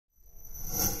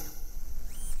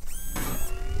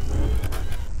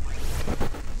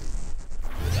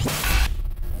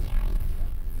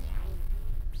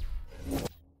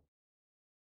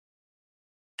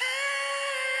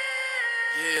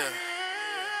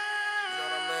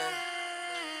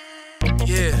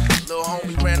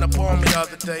up on me the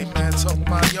other day, man, talking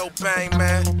about, yo, bang,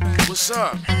 man, what's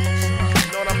up?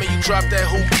 You know what I mean? You dropped that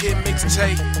Who Kid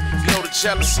mixtape, you know, the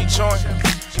jealousy joint.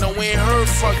 You know, we ain't heard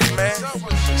from you, man.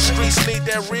 Streets need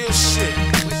that real shit.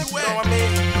 You know what I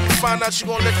mean? You find out you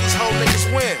gonna let these whole niggas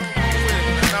win.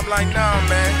 And I'm like, nah,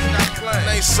 man,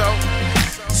 it ain't so.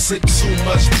 Sip too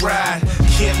much pride,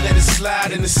 can't let it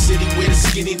slide in the city where the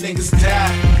skinny niggas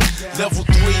die. Level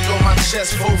 3 on my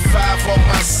chest, 4-5 on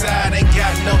my side. Ain't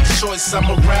got no choice,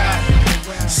 I'ma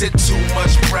ride. Sip too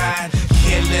much pride,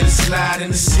 can't let it slide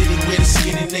in the city where the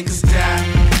skinny niggas die.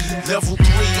 Level 3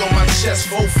 on my chest,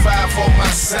 4-5 on my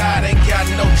side. Ain't got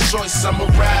no choice, I'ma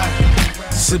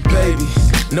ride. Said, baby,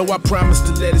 no, I promise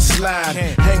to let it slide.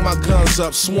 Hang my guns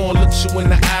up, sworn look you in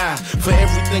the eye. For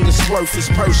everything it's worth, it's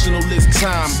personal this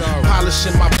time.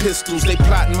 Polishing my pistols, they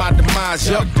plotting my demise.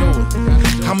 Yup,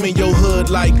 I'm in your hood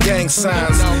like gang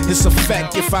signs. It's a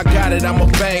fact, if I got it, I'ma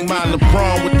bang my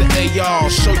LeBron with the AR.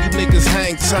 Show you niggas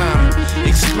hang time.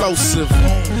 Explosive,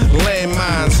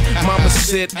 landmines. Mama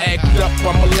said, act up,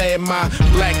 I'ma land my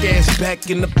black ass back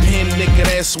in the pen, nigga,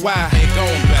 that's why.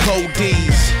 Cold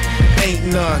D's,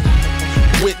 ain't none.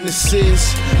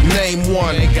 Witnesses, name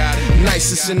one.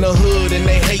 Nicest in the hood and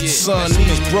they hate son.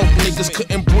 These broke niggas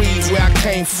couldn't breathe where I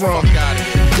came from.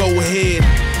 Go ahead,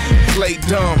 play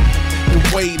dumb.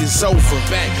 The wait is over,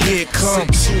 here it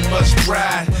comes. Too much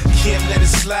pride, can't let it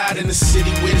slide in the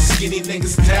city where the skinny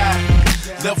niggas die.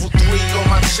 Level 3 on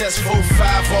my chest,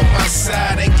 4-5 on my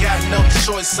side. Ain't got no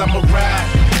choice, I'ma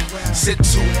ride. Said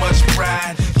too much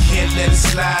pride, can't let it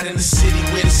slide in the city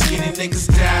where the skinny niggas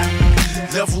die.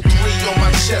 Level 3 on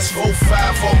my chest,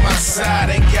 4-5 on my side.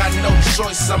 Ain't got no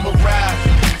choice, I'ma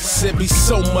ride. Said be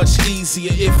so much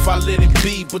easier if I let it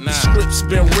be, but the script's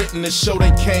been written to show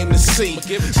they came to see.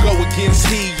 Go against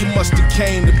he, you musta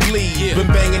came to bleed. Been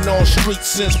banging on streets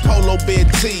since Polo Bear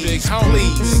tees.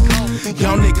 Please,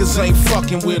 y'all niggas ain't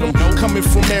fucking with them. Coming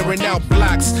from airing out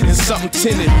blocks and something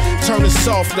tinted, turning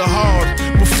soft to hard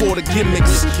before the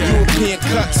gimmicks. European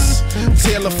cuts,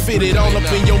 tailor fitted, all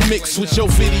up in your mix with your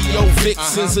video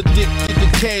vixens. Addicted to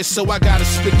cash, so I gotta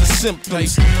spit the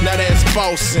symptoms. Now that's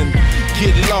bossin',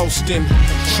 get lost in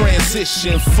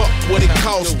transition. Fuck what it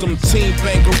cost them. Team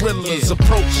bang gorillas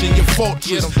approaching your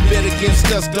fortress. Bet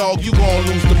against us, dog, you gon'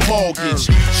 lose the mortgage.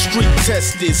 Street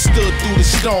tested, stood through the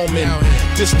storming.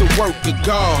 Just the work of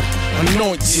God,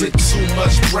 anointed. Sip too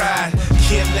much pride,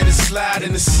 can't let it slide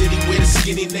in the city where the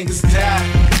skinny niggas die.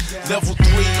 Level 3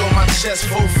 on my chest,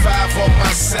 4-5 on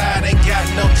my side. Ain't got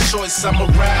no choice, I'ma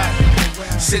ride.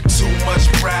 Sip too much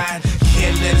pride,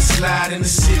 can't let it slide in the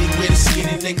city where the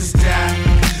skinny niggas die.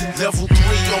 Level 3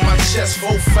 on my chest,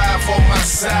 4-5 on my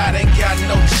side. Ain't got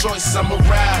no choice, I'ma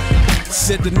ride.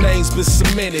 Said the name's been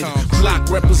cemented, block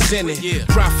represented.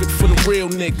 Profit for the real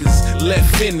niggas,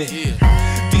 left in it.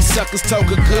 These suckers talk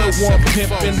a good one,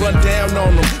 pimp and run down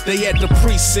on them. They at the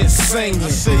precinct singing.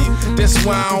 That's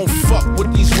why I don't fuck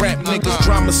with these rap niggas.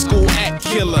 Drama school act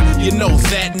killer, you know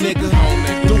that nigga.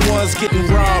 The ones getting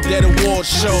robbed at award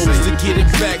shows to get it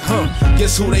back,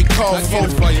 guess who they call for?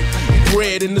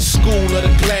 Bred in the school of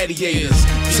the gladiators.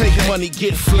 Take money,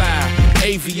 get fly,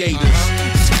 aviators.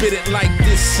 Spit it like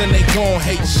this and they gon'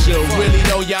 hate you. Really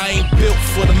though, y'all ain't built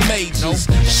for the majors.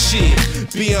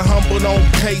 Shit, being humble don't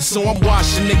pay, so I'm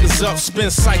washing niggas up,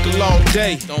 spend cycle all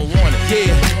day. Don't want it.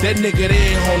 Yeah, that nigga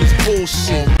there on his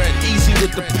bullshit. Easy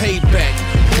with the payback,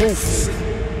 ruthless.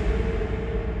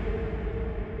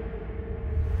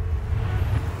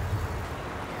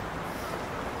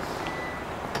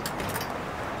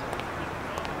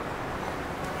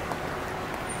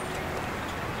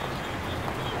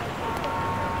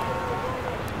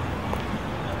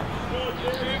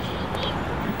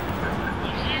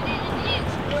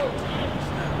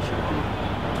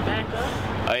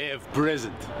 I have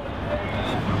present.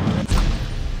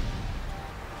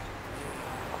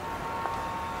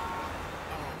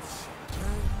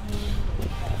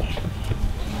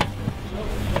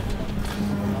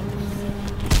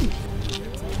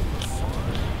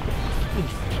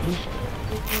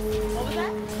 What was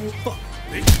that? Fuck.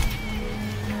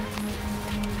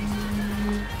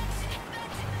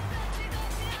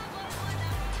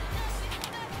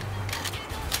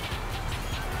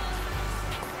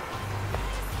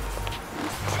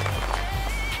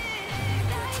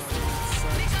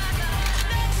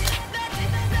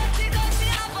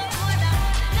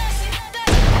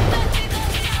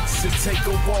 Take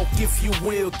a walk, if you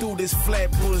will, through this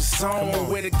flatbush zone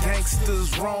where the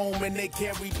gangsters roam and they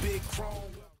carry big chrome.